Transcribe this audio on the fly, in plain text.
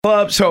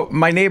Well, so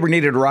my neighbor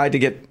needed a ride to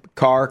get a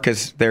car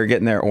because they're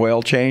getting their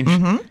oil changed.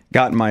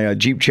 Got in my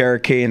Jeep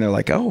Cherokee, and they're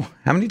like, "Oh,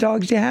 how many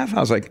dogs do you have?" I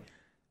was like,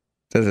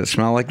 "Does it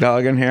smell like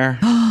dog in here?"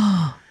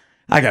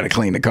 I got to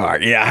clean the car.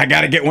 Yeah, I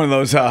got to get one of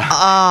those.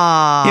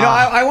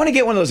 I want to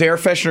get one of those air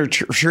freshener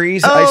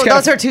trees.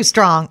 Those are too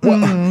strong.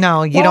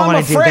 No, you don't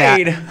want to do that.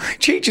 I'm afraid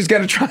Cheech is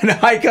going to try to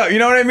hike up. You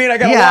know what I mean? I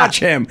got to watch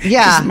him.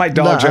 Yeah. My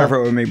dog's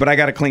everywhere with me, but I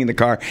got to clean the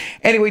car.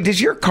 Anyway, does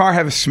your car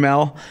have a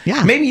smell?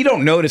 Yeah. Maybe you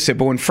don't notice it,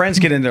 but when friends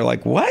get in, they're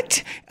like,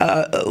 what?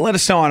 Let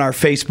us know on our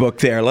Facebook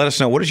there. Let us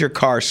know. What does your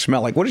car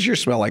smell like? What does your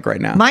smell like right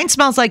now? Mine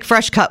smells like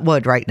fresh cut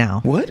wood right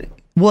now. Wood?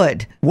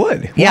 Wood.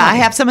 Why? Yeah, I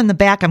have some in the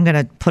back. I'm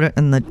going to put it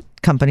in the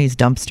company's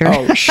dumpster.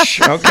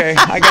 Oh, okay.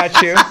 I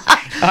got you.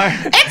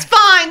 It's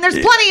fine. There's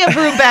plenty of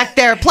room back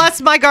there.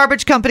 Plus, my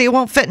garbage company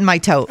won't fit in my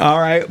tote. All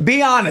right.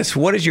 Be honest.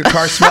 What does your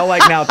car smell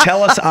like now?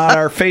 Tell us on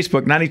our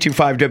Facebook,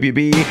 92.5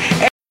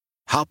 WB.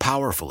 How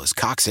powerful is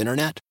Cox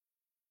Internet?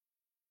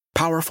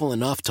 Powerful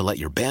enough to let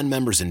your band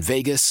members in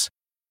Vegas,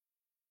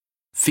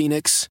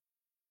 Phoenix,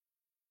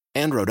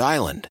 and Rhode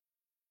Island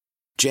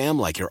jam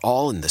like you're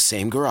all in the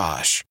same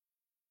garage.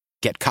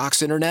 Get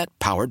Cox Internet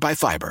powered by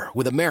fiber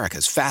with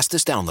America's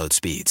fastest download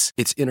speeds.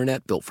 It's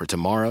internet built for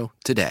tomorrow,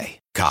 today.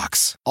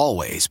 Cox,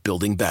 always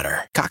building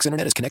better. Cox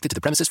Internet is connected to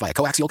the premises via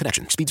coaxial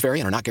connection. Speeds vary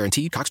and are not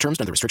guaranteed. Cox terms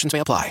and other restrictions may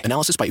apply.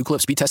 Analysis by Ookla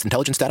Speed Test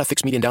Intelligence Data.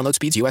 Fixed median download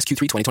speeds. USQ3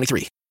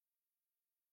 2023.